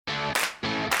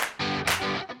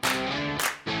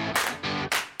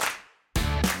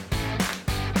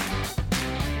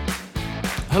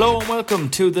Hello and welcome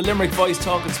to the Limerick Voice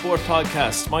Talking Sports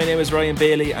podcast. My name is Ryan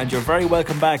Bailey and you're very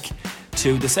welcome back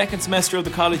to the second semester of the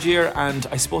college year and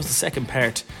I suppose the second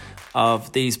part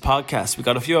of these podcasts. We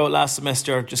got a few out last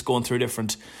semester just going through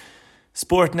different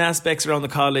sporting aspects around the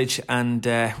college and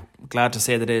glad to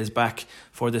say that it is back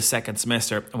for the second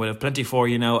semester. And we'll have plenty for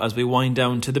you now as we wind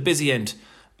down to the busy end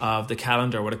of the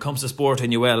calendar when it comes to sport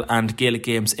in UL and Gaelic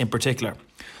Games in particular.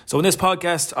 So in this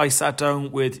podcast, I sat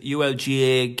down with UL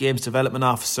GAA Games Development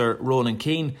Officer Ronan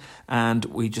Keane and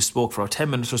we just spoke for 10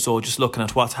 minutes or so just looking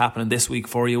at what's happening this week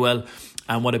for UL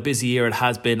and what a busy year it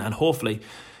has been and hopefully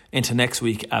into next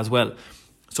week as well.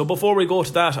 So before we go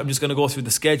to that, I'm just going to go through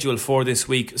the schedule for this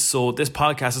week. So this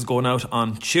podcast is going out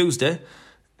on Tuesday,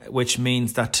 which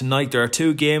means that tonight there are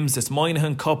two games. It's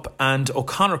Moynihan Cup and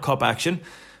O'Connor Cup action.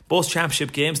 Both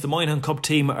championship games. The Moynihan Cup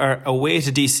team are away to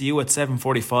DCU at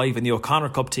 7:45 and the O'Connor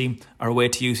Cup team are away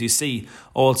to UCC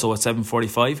also at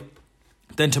 7:45.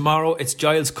 Then tomorrow it's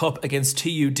Giles Cup against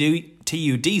TUD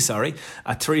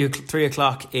at 3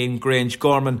 o'clock in Grange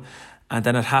Gorman. And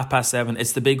then at 7:30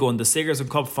 it's the big one, the Sigerson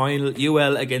Cup final,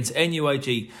 UL against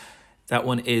NUI. That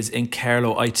one is in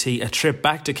Carlow IT. A trip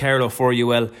back to Carlow for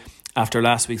UL after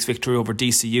last week's victory over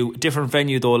DCU. Different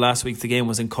venue though, last week the game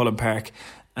was in Cullen Park.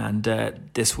 And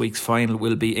this week's final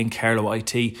will be in Carlow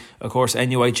IT. Of course,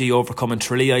 NUIG overcoming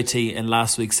Tralee IT in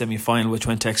last week's semi-final, which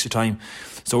went to extra time.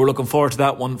 So we're looking forward to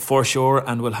that one for sure.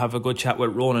 And we'll have a good chat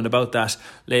with Ronan about that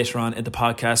later on in the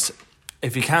podcast.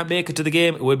 If you can't make it to the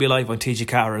game, it will be live on TG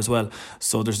Carr as well.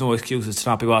 So there's no excuses to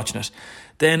not be watching it.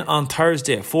 Then on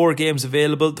Thursday, 4 games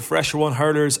available. The Fresher 1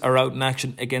 hurlers are out in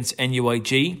action against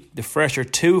NUIG. The Fresher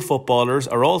 2 footballers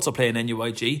are also playing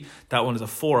NUIG. That one is at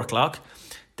 4 o'clock.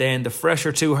 Then the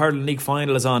Fresher 2 Hurling League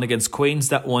final is on against Queens.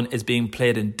 That one is being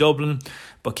played in Dublin.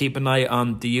 But keep an eye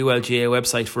on the UL GAA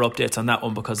website for updates on that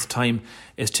one because the time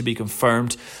is to be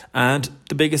confirmed. And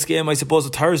the biggest game, I suppose,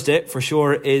 of Thursday for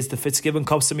sure is the Fitzgibbon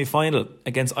Cup semi-final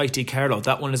against IT Carlow.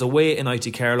 That one is away in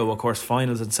IT Carlow. Of course,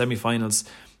 finals and semi-finals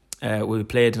will be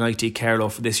played in IT Carlow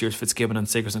for this year's Fitzgibbon and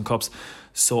Sigerson Cups.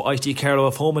 So IT Carlow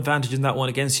have home advantage in that one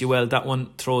against UL. That one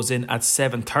throws in at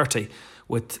 7:30.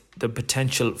 With the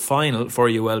potential final for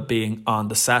UL being on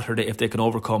the Saturday if they can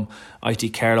overcome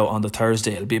IT Carlow on the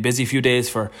Thursday. It'll be a busy few days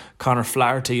for Conor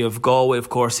Flaherty of Galway. Of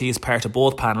course, he is part of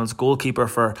both panels, goalkeeper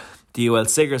for the UL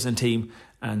Sigerson team,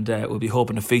 and we'll be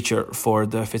hoping to feature for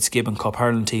the Fitzgibbon Cup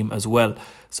hurling team as well.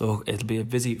 So it'll be a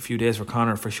busy few days for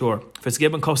Conor for sure.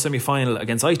 Fitzgibbon Cup semi-final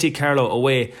against IT Carlow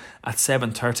away at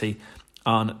 7:30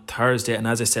 on Thursday. And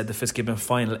as I said, the Fitzgibbon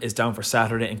final is down for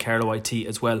Saturday in Carlow IT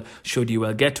as well, should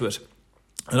UL get to it.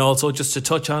 And also, just to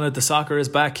touch on it, the soccer is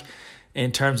back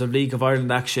in terms of League of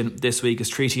Ireland action this week as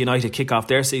Treaty United kick off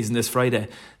their season this Friday.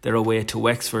 They're away to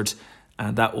Wexford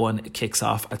and that one kicks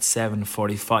off at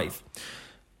 7:45.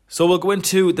 So we'll go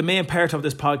into the main part of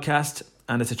this podcast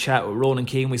and it's a chat with Ronan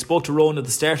Keane. We spoke to Ronan at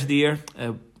the start of the year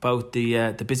about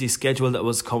the busy schedule that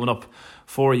was coming up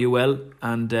for UL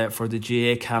and for the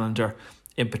GAA calendar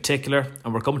in particular.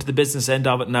 And we're coming to the business end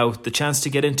of it now. The chance to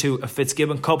get into a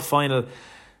Fitzgibbon Cup final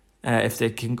if they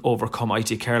can overcome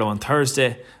IT Carlow on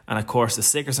Thursday, and of course the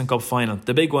Sigerson Cup final,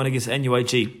 the big one against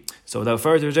NUIG. So without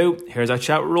further ado, here's our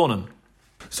chat with Ronan.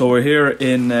 So we're here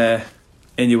in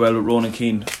NUL with Ronan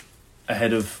Keane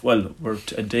ahead of, well, we're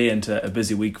a day into a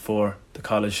busy week for the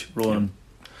college. Ronan,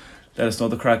 let us know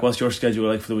the crack. What's your schedule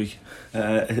like for the week?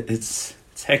 It's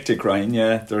hectic, Ryan.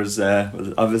 Yeah, there's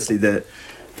obviously the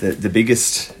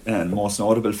biggest and most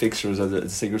notable fixtures are the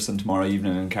Sigerson tomorrow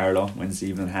evening in Carlow, Wednesday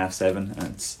evening 7:30,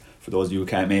 and it's, for those of you who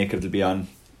can't make it, it'll be on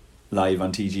live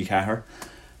on TG Cahir.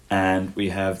 And we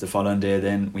have the following day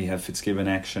then we have Fitzgibbon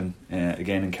action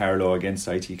again in Carlow against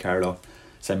IT Carlow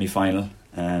semi-final,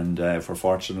 and if we're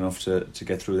fortunate enough to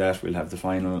get through that, we'll have the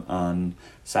final on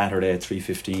Saturday at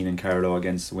 3:15 in Carlow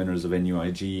against the winners of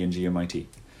NUIG and GMIT.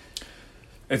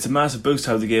 It's a massive boost to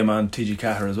have the game on TG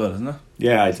Cahir as well, isn't it?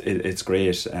 Yeah, it's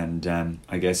great, and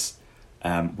I guess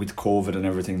with COVID and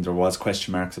everything, there was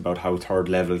question marks about how third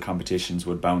level competitions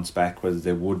would bounce back, whether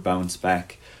they would bounce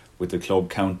back with the club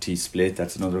county split.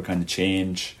 That's another kind of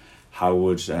change. How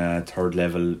would third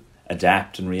level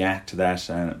adapt and react to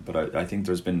that? But I think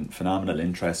there's been phenomenal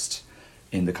interest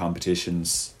in the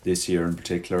competitions this year in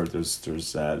particular.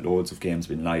 There's loads of games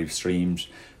being live streamed,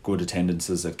 good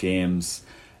attendances at games.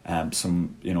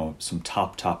 Some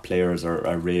top players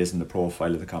are raising the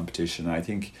profile of the competition. I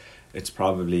think it's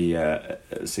probably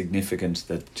significant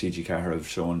that TG Cahir have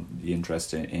shown the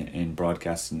interest in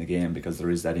broadcasting the game, because there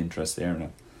is that interest there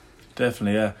now.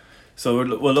 Definitely, yeah. So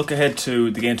we'll look ahead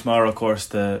to the game tomorrow, of course,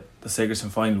 the Sigerson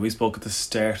final. We spoke at the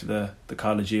start of the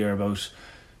college year about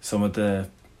some of the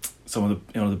some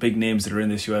of the big names that are in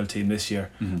this UL team this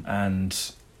year, and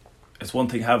it's one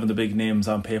thing having the big names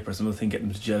on paper, it's another thing getting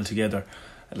them to gel together.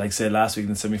 Like I said last week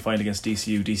in the semi-final against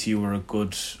DCU were a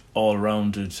good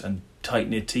all-rounded and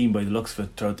tight-knit team by the looks of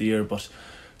it throughout the year, but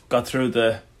got through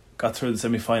the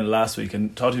semi-final last week.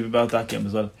 And talk to me about that game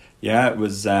as well. Yeah, it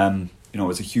was it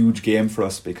was a huge game for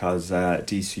us because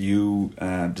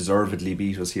DCU deservedly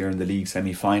beat us here in the league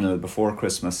semi-final before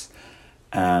Christmas,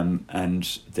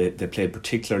 and they played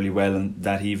particularly well in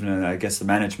that evening. And I guess the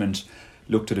management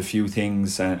looked at a few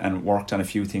things and worked on a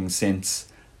few things since.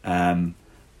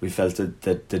 We felt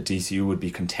that DCU would be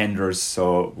contenders,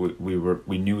 so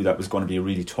we knew that was going to be a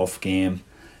really tough game.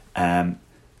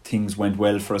 Things went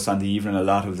well for us on the evening. A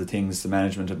lot of the things the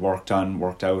management had worked out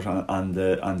on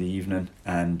the evening,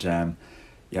 and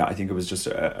I think it was just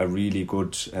a really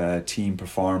good team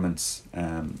performance.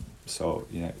 So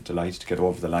delighted to get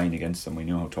over the line against them. We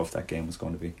knew how tough that game was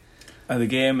going to be. And the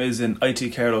game is in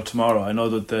IT Carlow tomorrow. I know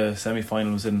that the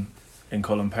semi-final was in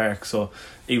Cullen Park, so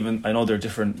even I know they're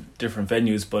different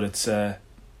venues, but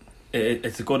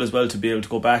it's good as well to be able to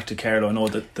go back to Carlow. I know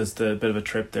that there's the bit of a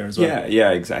trip there as well.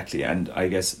 Yeah, exactly. And I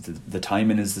guess the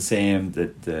timing is the same.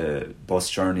 The bus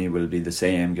journey will be the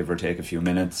same, give or take a few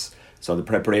minutes. So the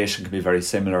preparation can be very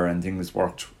similar, and things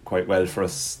worked quite well for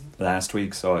us last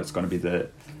week. So it's going to be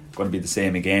the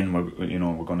same again.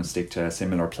 We're going to stick to a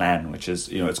similar plan, which is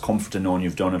it's comforting knowing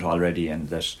you've done it already and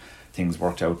that things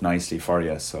worked out nicely for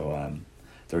you. So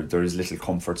there is little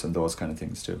comforts in those kind of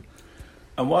things too.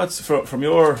 And what's from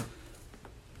your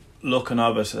looking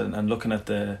of it and looking at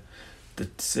the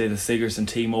Sigerson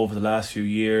team over the last few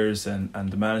years and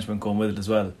the management going with it as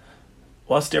well,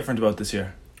 what's different about this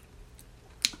year?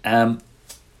 Well,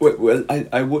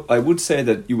 I would say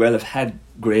that UL have had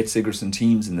great Sigerson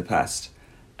teams in the past,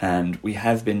 and we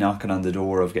have been knocking on the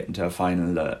door of getting to a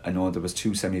final. I know there was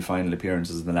 2 semi-final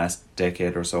appearances in the last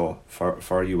decade or so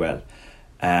for UL.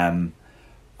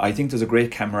 I think there's a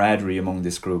great camaraderie among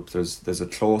this group. There's a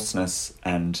closeness,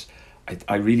 and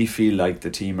I really feel like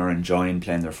the team are enjoying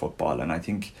playing their football. And I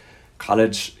think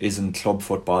college isn't club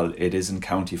football, it isn't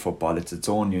county football. It's its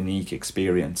own unique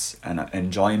experience, and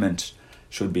enjoyment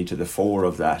should be to the fore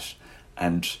of that.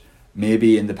 And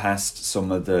maybe in the past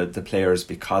some of the players,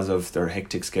 because of their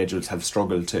hectic schedules, have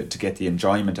struggled to get the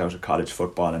enjoyment out of college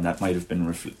football, and that might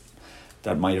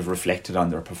have reflected on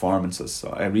their performances. So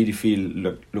I really feel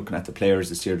looking at the players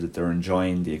this year that they're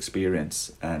enjoying the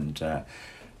experience, and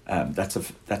that's a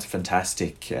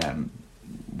fantastic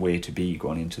way to be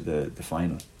going into the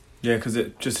final. Yeah, because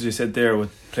just as you said there,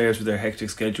 with players with their hectic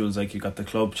schedules, like you got the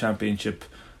club championship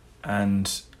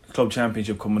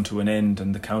coming to an end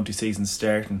and the county season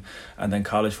starting, and then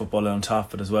college football on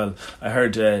top of it as well. I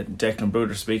heard Declan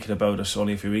Bruder speaking about it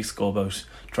only a few weeks ago about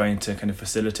trying to kind of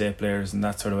facilitate players and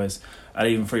that sort of ways. And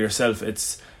even for yourself,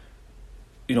 it's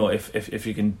if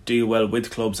you can deal well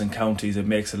with clubs and counties, it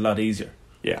makes it a lot easier.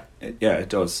 Yeah, it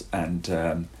does.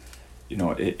 And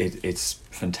it's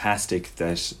fantastic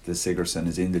that the Sigerson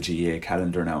is in the GAA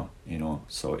calendar now.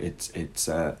 So it's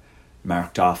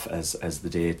marked off as the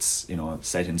dates,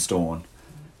 set in stone.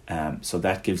 So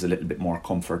that gives a little bit more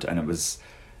comfort, and it was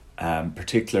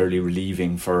particularly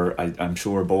relieving for, I'm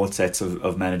sure, both sets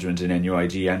of management in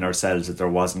NUIG and ourselves, that there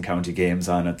wasn't county games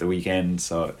on at the weekend.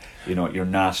 So you're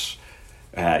not,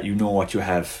 what you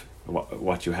have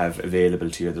available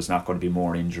to you. There's not going to be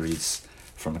more injuries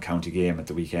from a county game at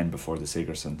the weekend before the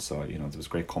Sigerson. So there was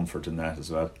great comfort in that as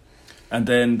well. And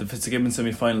then the Fitzgibbon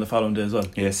semi-final the following day as well.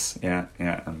 Yes, yeah,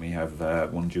 and we have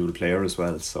one dual player as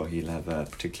well, so he'll have a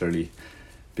particularly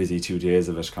busy 2 days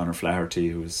of it. Conor Flaherty,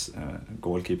 who's a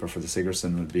goalkeeper for the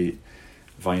Sigerson, will be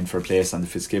vying for a place on the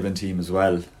Fitzgibbon team as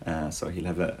well. So he'll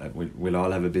have we'll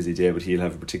all have a busy day, but he'll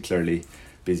have a particularly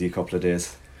busy couple of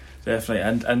days.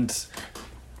 Definitely, and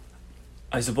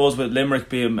I suppose with Limerick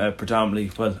being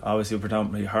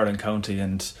predominantly hurling county,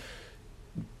 and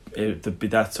it'd be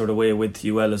that sort of way with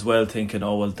UL as well, thinking,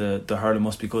 the hurling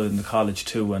must be good in the college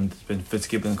too, and there's been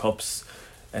Fitzgibbon Cups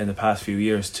in the past few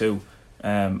years too.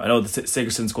 I know that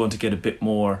Sigerson's going to get a bit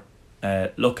more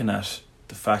looking at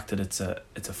the fact that it's a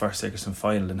first Sigerson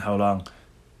final in how long?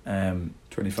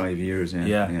 25 years,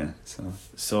 yeah.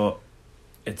 So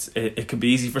it can be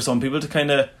easy for some people to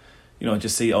kind of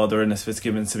just see, they're in a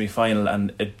Fitzgibbon semi-final,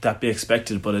 and that be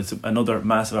expected, but it's another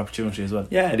massive opportunity as well.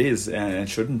 Yeah, it is, and it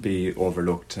shouldn't be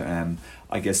overlooked.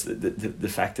 I guess the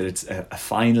fact that it's a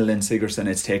final in Sigerson,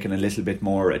 it's taken a little bit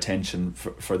more attention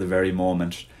for the very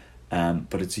moment,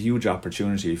 but it's a huge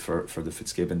opportunity for the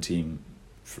Fitzgibbon team,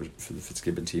 for the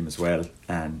Fitzgibbon team as well.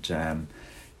 And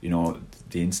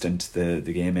the instant the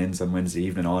game ends on Wednesday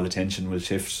evening, all attention will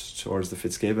shift towards the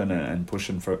Fitzgibbon and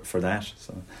pushing for that.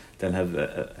 So they'll have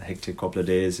a hectic couple of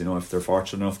days. If they're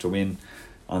fortunate enough to win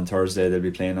on Thursday, they'll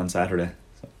be playing on Saturday.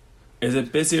 So. Is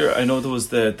it busier? I know there was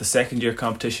the second year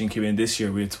competition came in this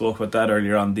year. We had spoke about that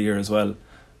earlier on the year as well.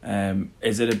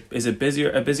 Is it a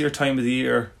busier time of the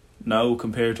year now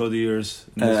compared to other years?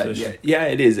 Yeah,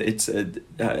 it is. It's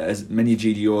as many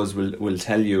GDOs will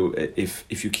tell you,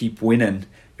 if you keep winning,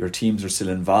 your teams are still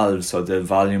involved, so the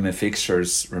volume of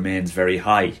fixtures remains very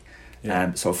high.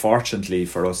 Yeah. So fortunately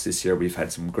for us this year, we've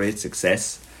had some great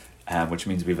success, which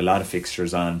means we have a lot of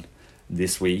fixtures on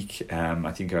this week.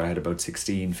 I think I had about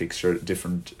 16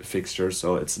 different fixtures,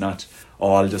 so it's not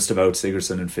all just about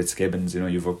Sigerson and Fitzgibbons.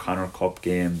 You've O'Connor Cup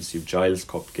games, you've Giles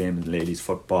Cup game in ladies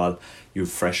football, you've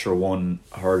Fresher 1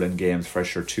 hurling games,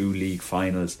 Fresher 2 league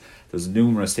finals. There's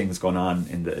numerous things going on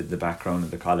in the background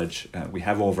of the college. We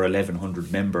have over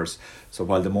 1,100 members, so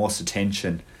while the most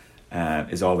attention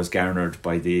is always garnered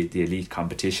by the elite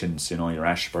competitions, your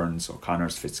Ashburns,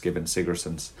 O'Connors, Fitzgibbons,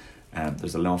 Sigersons,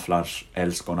 there's an awful lot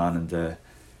else going on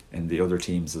in the other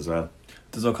teams as well.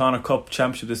 There's O'Connor Cup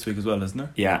Championship this week as well, isn't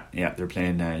there? Yeah, they're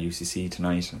playing UCC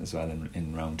tonight as well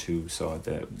in round 2. So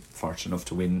they're fortunate enough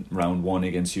to win round 1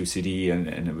 against UCD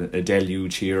and a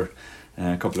deluge here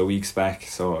a couple of weeks back.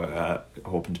 So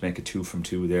hoping to make a 2 from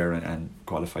 2 there and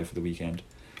qualify for the weekend.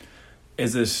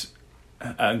 Is it,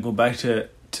 and go back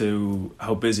to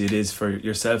how busy it is for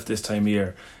yourself this time of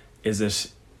year, is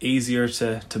it easier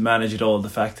to manage it all, the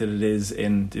fact that it is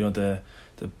in the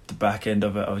back end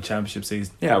of a championship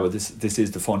season? Yeah, well, this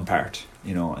is the fun part,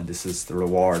 and this is the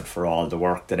reward for all the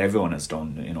work that everyone has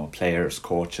done, players,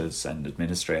 coaches and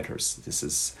administrators. This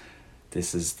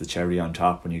is the cherry on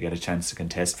top when you get a chance to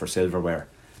contest for silverware.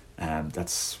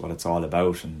 That's what it's all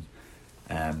about, and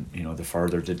the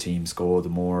further the teams go, the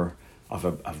more of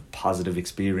a positive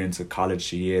experience at college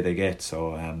GAA they get.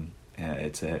 So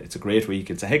it's a great week.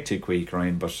 It's a hectic week,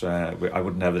 Ryan, but I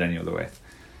wouldn't have it any other way.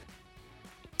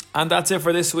 And that's it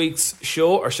for this week's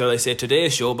show, or shall I say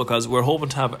today's show, because we're hoping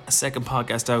to have a second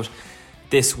podcast out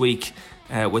this week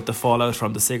with the fallout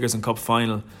from the Sigerson Cup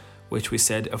final, which we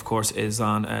said, of course, is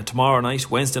on tomorrow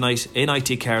night, Wednesday night, in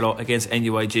IT Carlow against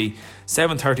NUIG,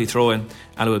 7:30 throw-in,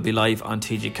 and it will be live on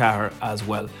TG Cahir as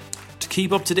well. To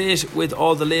keep up to date with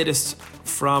all the latest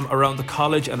from around the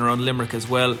college and around Limerick as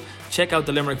well, check out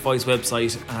the Limerick Voice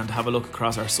website and have a look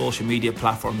across our social media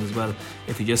platforms as well.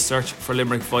 If you just search for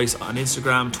Limerick Voice on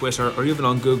Instagram, Twitter or even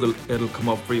on Google, it'll come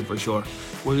up for you for sure.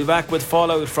 We'll be back with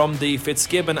fallout from the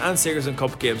Fitzgibbon and Sigerson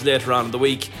Cup games later on in the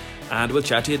week, and we'll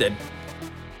chat to you then.